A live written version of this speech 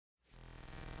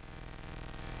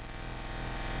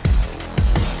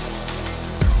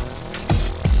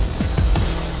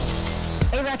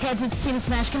Rockheads, it's Tina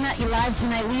Smash coming at you live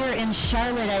tonight. We are in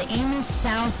Charlotte at Amos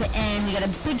Southend. We got a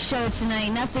big show tonight,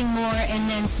 Nothing More, and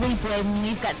then Sleepwave. And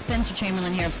we've got Spencer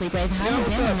Chamberlain here of Sleepwave. How you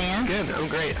doing, man? Good, I'm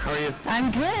great. How are you?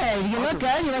 I'm good. You look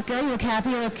good. You look good. You look happy.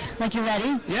 You look like you're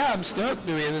ready. Yeah, I'm stoked.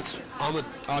 I mean, it's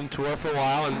on tour for a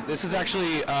while, and this is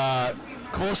actually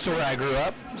close to where I grew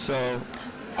up. So.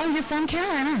 Oh, you're from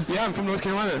Carolina? Yeah, I'm from North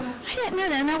Carolina. I didn't know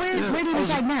that. Now, where do you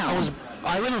reside now?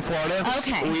 I live in Florida.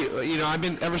 Okay. I've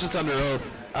been ever since Under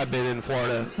Oath. I've been in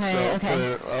Florida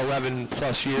for 11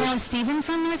 plus years. Now, is Steven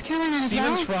from North Carolina as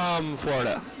well? Steven's from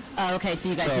Florida. Oh, okay. So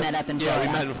you guys met up in Florida. Yeah,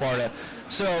 we met in Florida.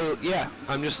 So yeah,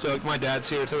 I'm just stoked. My dad's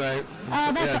here tonight.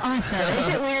 Oh, that's awesome.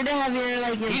 Is it weird to have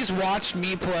your He's watched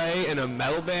me play in a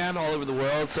metal band all over the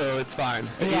world, so it's fine.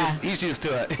 Yeah. He's used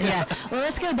to it. Yeah. Well,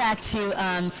 let's go back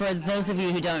to for those of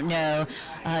you who don't know,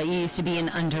 you used to be in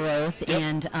Under Oath,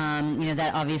 and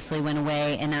that obviously went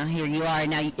away, and now here you are.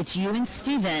 Now it's you and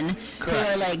Steven who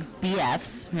are like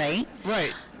BFs, right?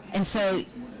 Right. And so,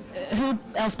 who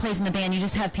else plays in the band? You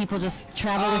just have people just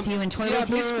travel with you and tour with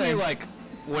you? Yeah, basically like.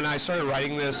 When I started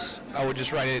writing this, I would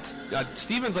just write it.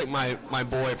 Steven's like my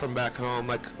boy from back home.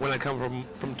 Like when I come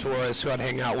from tourists who I'd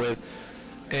hang out with,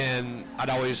 and we'd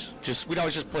always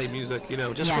just play music,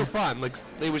 just for fun. Like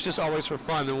it was just always for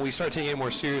fun. And we started taking it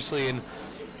more seriously. And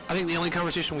I think the only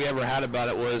conversation we ever had about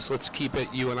it was, let's keep it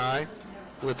you and I.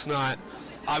 Let's not.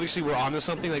 Obviously, we're onto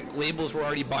something. Like labels were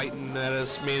already biting at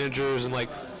us, managers, and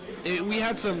we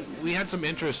had some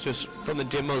interest just from the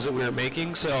demos that we were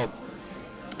making. So.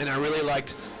 And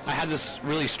I had this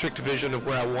really strict vision of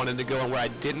where I wanted to go and where I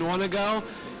didn't want to go.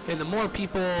 And the more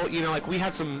people, we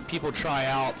had some people try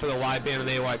out for the live band, and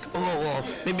they were like, oh, well,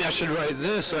 maybe I should write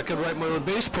this, so I could write my own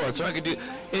bass parts, or I could do.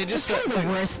 And it just it's kind of the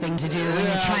worst thing to do when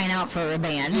you're trying out for a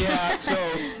band. Yeah, so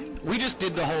we just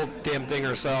did the whole damn thing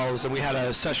ourselves, and we had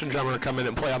a session drummer come in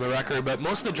and play on the record. But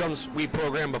most of the drums we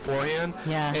programmed beforehand,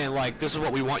 and this is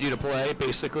what we want you to play,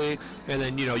 basically. And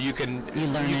then you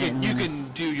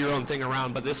can do your own thing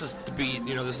around. But this is the beat,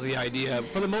 this is the idea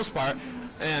for the most part,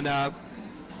 and.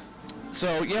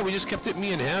 So yeah, we just kept it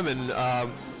me and him, and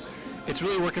it's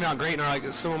really working out great.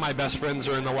 And some of my best friends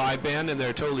are in the live band, and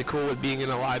they're totally cool with being in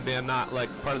a live band, not like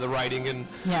part of the writing and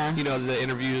the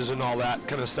interviews and all that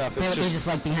kind of stuff. They're just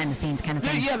like behind the scenes kind of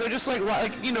thing. Yeah, they're just like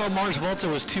Mars Volta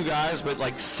was 2 guys, but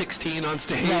like 16 on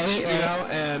stage,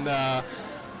 and.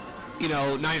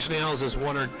 Nine Inch Nails is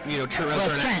one, or Trent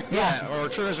Reznor, or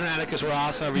Trent Reznor, Atticus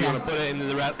Ross, however you want to put it. And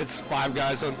it's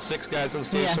 6 guys on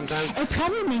stage sometimes. It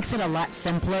probably makes it a lot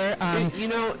simpler,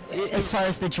 as far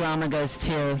as the drama goes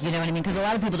too. You know what I mean? Because a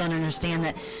lot of people don't understand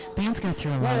that bands go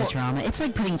through a lot of drama. It's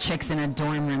like putting chicks in a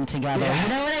dorm room together. You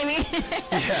know what I mean?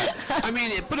 Yeah. I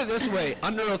mean, put it this way: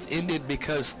 Under Oath ended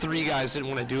because 3 guys didn't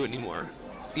want to do it anymore.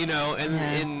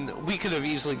 And we could have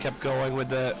easily kept going with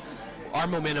the. Our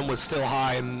momentum was still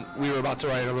high, and we were about to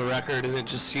write another record, and it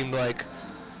just seemed like,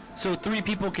 so 3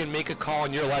 people can make a call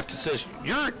in your life that says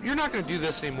you're not going to do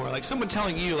this anymore. Like someone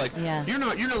telling you, you're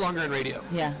no longer in radio.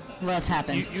 Yeah, well, it's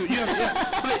happened.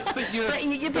 But you know what I'm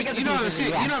saying? You know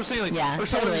what I'm saying? Or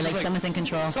totally. Like someone's in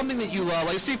control. Something that you love.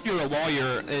 Like, say if you're a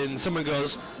lawyer and someone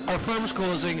goes, "Our firm's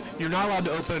closing. You're not allowed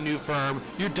to open a new firm.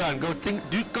 You're done. Go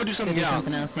do something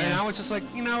else." And I was just like,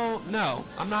 no,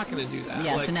 I'm not going to do that.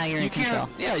 Yeah. So now you're in control.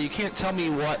 Yeah, you can't tell me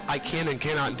what I can and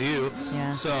cannot do.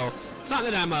 Yeah. So it's not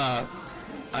that I'm a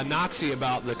Nazi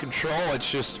about the control. It's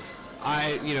just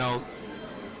I'm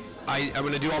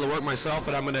going to do all the work myself,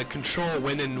 but I'm going to control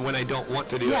when I don't want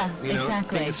to do it. Yeah,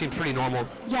 exactly. I think it seems pretty normal.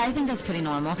 Yeah, I think that's pretty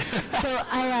normal. So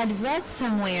I had read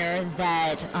somewhere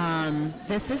that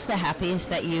this is the happiest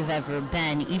that you've ever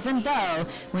been, even though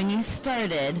when you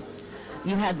started,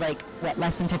 you had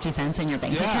less than 50 cents in your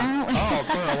bank account? Oh,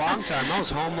 for a long time. I was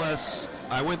homeless.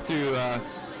 I went through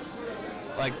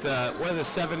what are the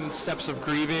 7 steps of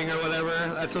grieving or whatever.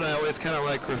 That's what I always kind of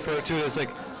refer to it as like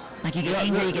you get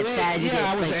angry, you get sad.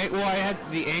 I had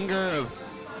the anger of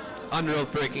Under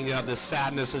Oath breaking up, the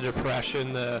sadness, the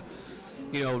depression, the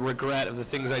regret of the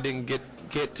things I didn't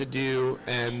get to do,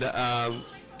 and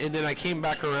then I came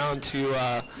back around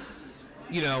to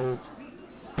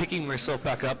picking myself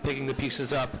back up, picking the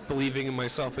pieces up, believing in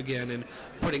myself again, and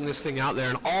putting this thing out there.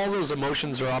 And all those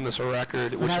emotions are on this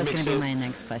record, which that was going to be my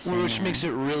next question. Which makes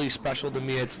it really special to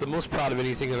me. It's the most proud of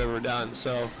anything I've ever done.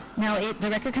 So now the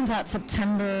record comes out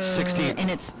September 16th,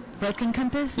 and it's Broken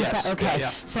Compass. Yes. Okay.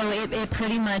 Yeah. So it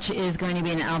pretty much is going to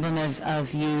be an album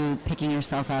of you picking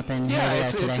yourself up and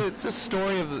it's a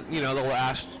story of the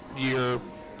last 2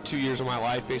 years of my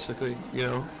life, basically.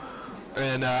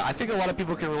 And I think a lot of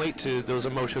people can relate to those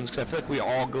emotions, because I feel like we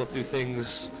all go through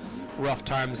things, rough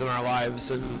times in our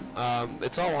lives, and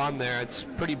it's all on there. It's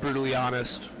pretty brutally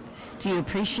honest. Do you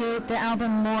appreciate the album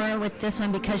more with this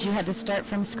one because you had to start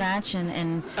from scratch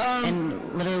and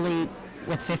literally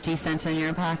with 50 cents in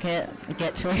your pocket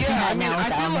get to where you're at now with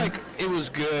the I feel album? like it was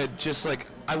good. Just like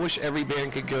I wish every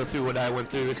band could go through what I went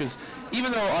through, because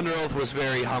even though Under Oath was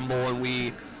very humble and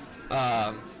we,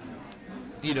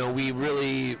 we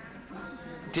really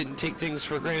didn't take things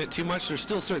for granted too much, there's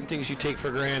still certain things you take for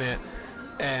granted,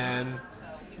 and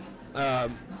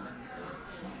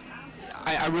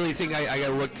I really think I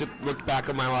got looked back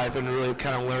on my life and really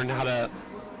kind of learned how to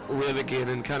live again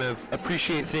and kind of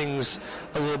appreciate things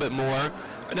a little bit more.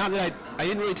 Not that I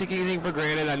didn't really take anything for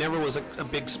granted. I never was a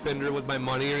big spender with my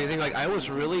money or anything. Like, I was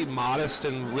really modest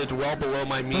and lived well below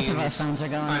my means. Both of our phones are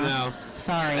going I off. know.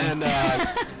 Sorry. And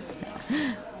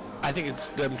I think it's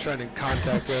them trying to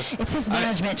contact us. It's his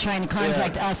management trying to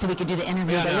contact us so we could do the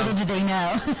interview, but little did they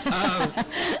know.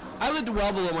 I lived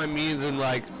well below my means and,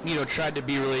 like, tried to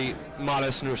be really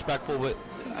modest and respectful, but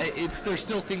there's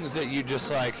still things that you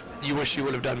just, like, you wish you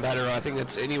would have done better. I think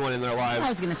that's anyone in their lives. I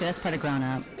was going to say, that's part of grown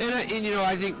up. And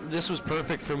I think this was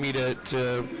perfect for me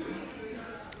to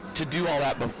do all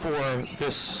that before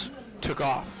this took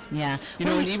off. Yeah.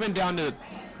 And even down to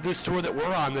this tour that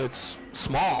we're on, that's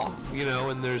small,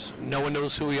 and there's no one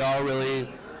knows who we are really.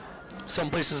 Some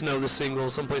places know the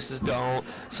singles, some places don't.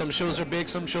 Some shows are big,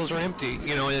 some shows are empty.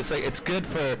 And it's like, it's good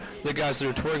for the guys that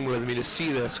are touring with me to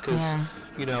see this, because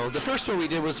the first tour we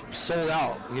did was sold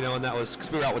out, and that was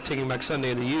because we were out with Taking Back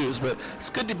Sunday and The Used. But it's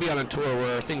good to be on a tour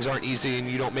where things aren't easy and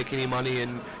you don't make any money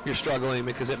and you're struggling,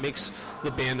 because it makes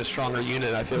the band a stronger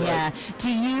unit, I feel like. Yeah. Do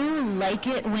you like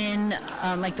it when,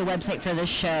 like the website for this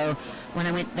show, when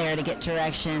I went there to get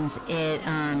directions, it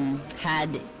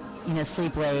had,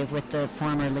 Sleepwave with the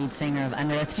former lead singer of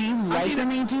Under Oath. Do you like when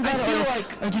they do that,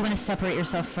 or do you want to separate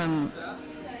yourself from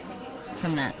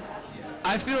that?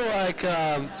 I feel like,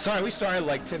 sorry, we started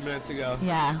like 10 minutes ago.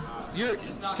 Yeah. Your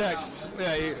texts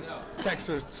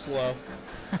are slow.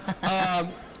 I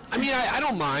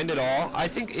don't mind at all. I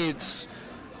think it's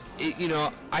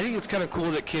kind of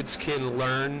cool that kids can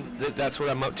learn that that's what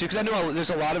I'm up to. Because I know there's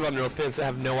a lot of Under Oath fans that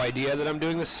have no idea that I'm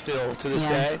doing this still to this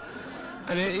day.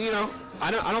 And I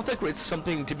don't think it's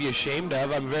something to be ashamed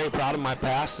of. I'm very proud of my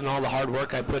past and all the hard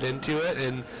work I put into it,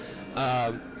 and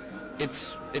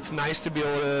it's nice to be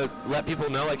able to let people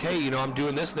know, like, hey, I'm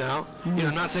doing this now. Mm-hmm.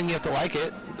 I'm not saying you have to like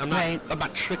it. I'm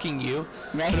not tricking you.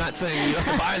 Right. I'm not saying you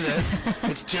have to buy this.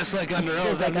 It's just like Under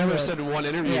Oath. I've never said in one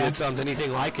interview that sounds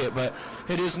anything like it, but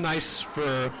it is nice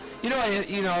for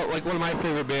like one of my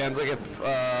favorite bands. Like if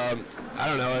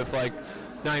if like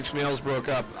Nine Inch Nails broke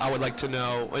up, I would like to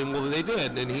know. And well, they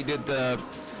did, and he did the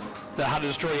How to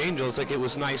Destroy Angels. Like, it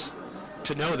was nice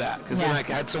to know that, because then I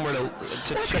had somewhere to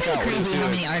check out what he was crazy doing. how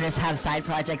many artists have side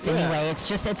projects anyway. It's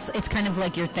just it's kind of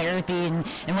like your therapy and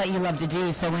what you love to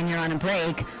do. So when you're on a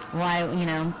break, why a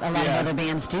lot of other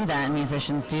bands do that and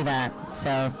musicians do that.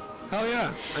 So hell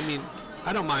yeah,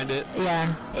 I don't mind it.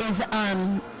 Yeah.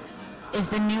 Is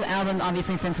the new album,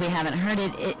 obviously since we haven't heard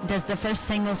it, does the first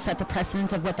single set the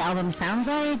precedence of what the album sounds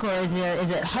like, or is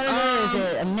it harder? Is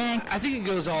it a mix? I think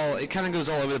it kind of goes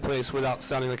all over the place without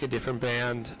sounding like a different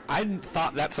band. I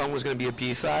thought that song was going to be a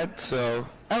B-side, so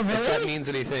oh, really? If that means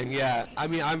anything, yeah.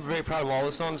 I'm very proud of all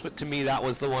the songs, but to me that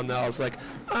was the one that I was like,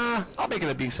 I'll make it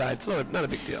a B-side. It's not a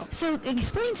big deal. So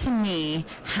explain to me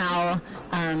how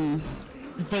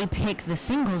they pick the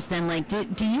singles then. Like,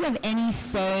 do you have any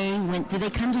say when do they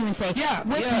come to you and say,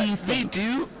 what do you think?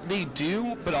 They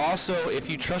do, but also if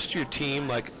you trust your team,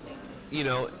 like,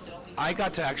 I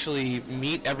got to actually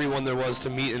meet everyone there was to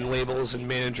meet in labels and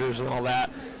managers and all that,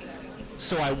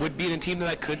 so I would be in a team that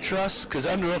I could trust, because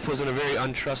Under Oath was in a very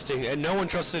untrusting, and no one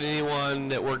trusted anyone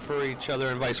that worked for each other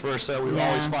and vice versa. We were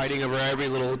always fighting over every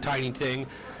little tiny thing,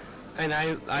 and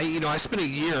I spent a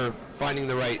year finding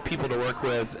the right people to work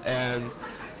with, and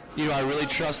I really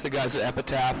trust the guys at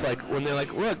Epitaph. Like, when they're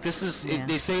like, look, this is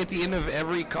they say at the end of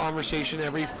every conversation,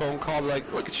 every phone call, they're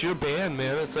like, look, it's your band,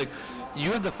 man. It's like,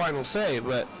 you have the final say,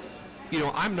 but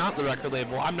I'm not the record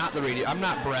label. I'm not the radio. I'm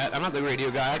not Brett. I'm not the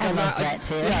radio guy. I love Brett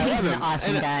too. He's an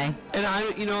awesome guy. And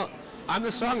I'm the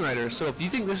songwriter. So if you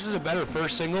think this is a better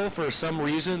first single for some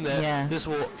reason that this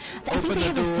will open the door. I think they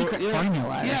have a secret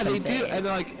formula. Yeah, they do. And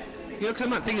because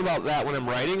I'm not thinking about that when I'm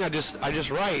writing. I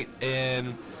just write,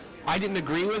 and I didn't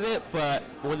agree with it, but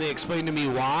when they explained to me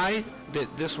why,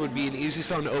 that this would be an easy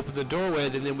song to open the door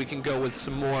with, and then we can go with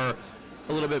a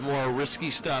little bit more risky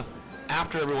stuff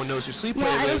after everyone knows who Sleepwave is.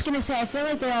 Yeah, I was going to say, I feel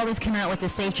like they always come out with a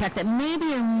safe track that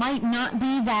maybe or might not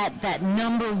be that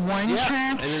number one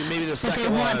track, and then maybe the second but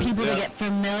they want one, people to get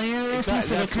familiar with you,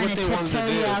 so they kind of tiptoe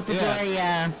you out the door.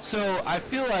 Yeah. So I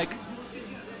feel like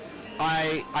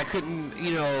I couldn't,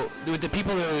 you know, with the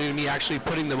people that are going to be actually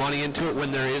putting the money into it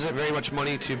when there isn't very much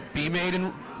money to be made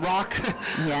in rock.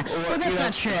 Yeah. Well, that's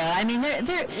not true. I mean, there.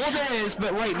 Well, there is,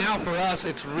 but right now for us,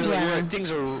 it's really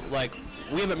things are like.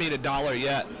 We haven't made $1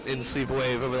 yet in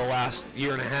Sleepwave over the last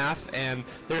year and a half, and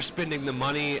they're spending the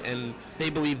money, and they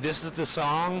believe this is the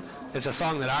song. It's a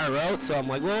song that I wrote, so I'm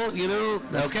like, well, you know,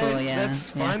 that's okay, cool, yeah.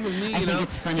 that's fine with me. I think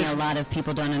it's funny, a lot of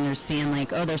people don't understand,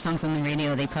 like, oh, their songs on the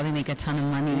radio, they probably make a ton of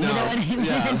money. No, you know what I mean?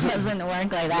 yeah. It doesn't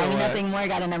work like that. No I mean, way. Nothing More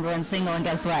got a #1 single, and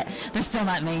guess what? They're still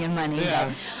not making money.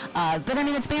 Yeah. But I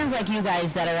mean, it's bands like you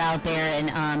guys that are out there,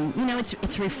 and, you know,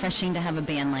 it's refreshing to have a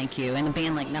band like you, and a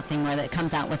band like Nothing More that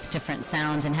comes out with different sounds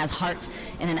and has heart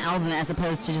in an album as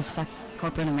opposed to just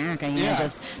corporate America, you know,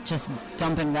 just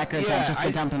dumping records out just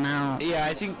to dump them out. Yeah,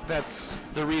 I think that's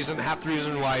the reason, half the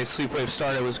reason why Sleepwave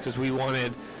started was because I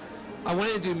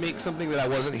wanted to make something that I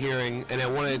wasn't hearing, and I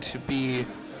wanted to be,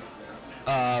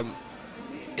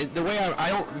 the way I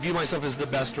don't view myself as the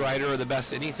best writer or the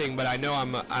best anything, but I know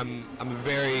I'm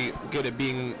very good at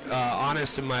being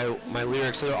honest in my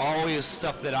lyrics. So there are always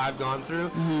stuff that I've gone through,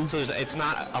 so it's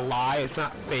not a lie, it's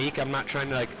not fake. I'm not trying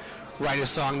to like write a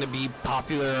song to be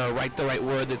popular or write the right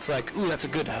word that's like, ooh, that's a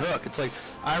good hook. It's like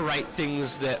I write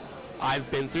things that I've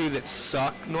been through that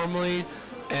suck normally,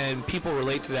 and people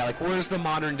relate to that. Like, where's the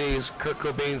modern days Kurt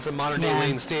Cobain's, the modern day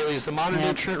Lane Staley's, the modern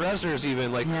day Trent Reznor's,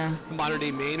 even like the modern day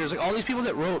Maynard's, like all these people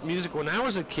that wrote music when I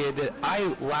was a kid that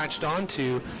I latched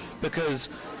onto because,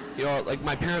 you know, like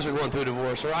my parents were going through a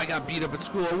divorce, or I got beat up at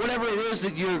school, or whatever it is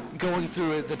that you're going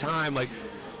through at the time, like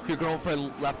your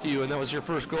girlfriend left you and that was your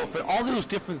first girlfriend, all those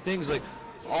different things, like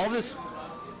all this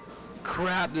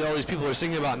crap that all these people are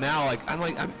singing about now, like I'm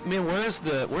like, man, where's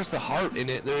the heart in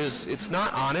it? It's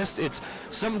not honest. It's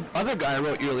some other guy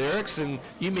wrote your lyrics and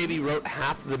you maybe wrote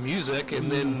half the music,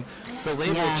 and then the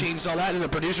label changed all that and the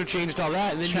producer changed all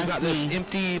that, and then you got this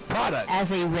empty product.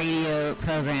 As a radio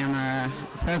programmer,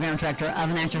 program director of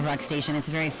an active rock station, it's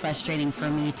very frustrating for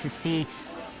me to see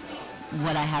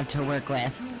what I have to work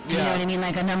with. You know what I mean?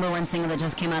 Like a #1 single that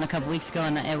just came out a couple weeks ago,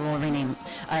 and it will remain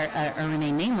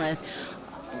nameless.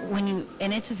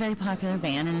 And it's a very popular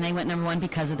band, and they went #1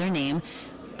 because of their name.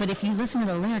 But if you listen to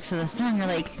the lyrics of the song, you're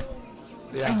like,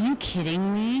 are you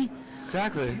kidding me?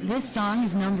 Exactly. This song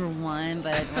is #1,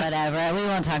 but whatever. We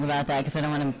won't talk about that because I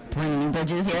don't want to burn any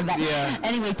bridges here. But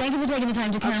anyway, thank you for taking the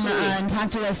time to come and talk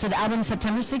to us. So the album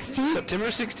September 16th? September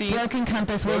 16th. Broken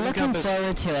Compass. We're looking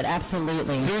forward to it.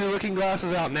 Absolutely. Through the Looking Glass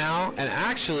is out now, and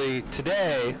actually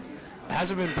today, it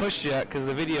hasn't been pushed yet because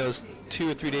the video's 2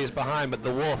 or 3 days behind, but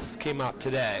The Wolf came out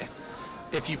today.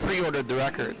 If you pre-ordered the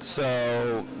record,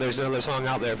 so there's another song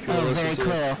out there if you want to listen to.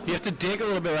 Very cool. You have to dig a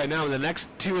little bit right now. In the next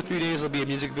 2 or 3 days, there'll be a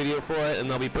music video for it,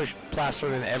 and they'll be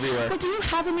plastered in everywhere. Well, do you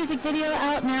have a music video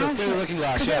out now? Through the Looking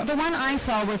Glass, the one I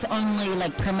saw was only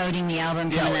like promoting the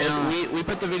album. We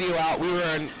put the video out. We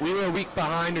were a week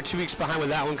behind or 2 weeks behind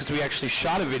with that one because we actually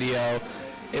shot a video.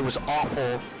 It was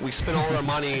awful. We spent all our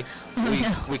money.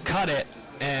 We cut it.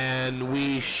 And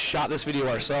we shot this video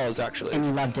ourselves, actually. And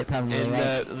you loved it, probably, and,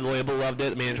 right? The label loved it.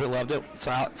 The management loved it. It's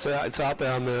out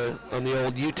there on the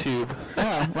old YouTube.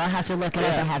 Oh, well, I'll have to look it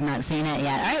up. I have not seen it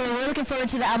yet. All right, well, we're looking forward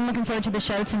to the album. Looking forward to the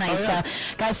show tonight. So,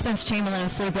 guys, Spencer Chamberlain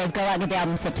of Sleepwave, go out and get the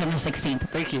album September 16th.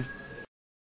 Thank you.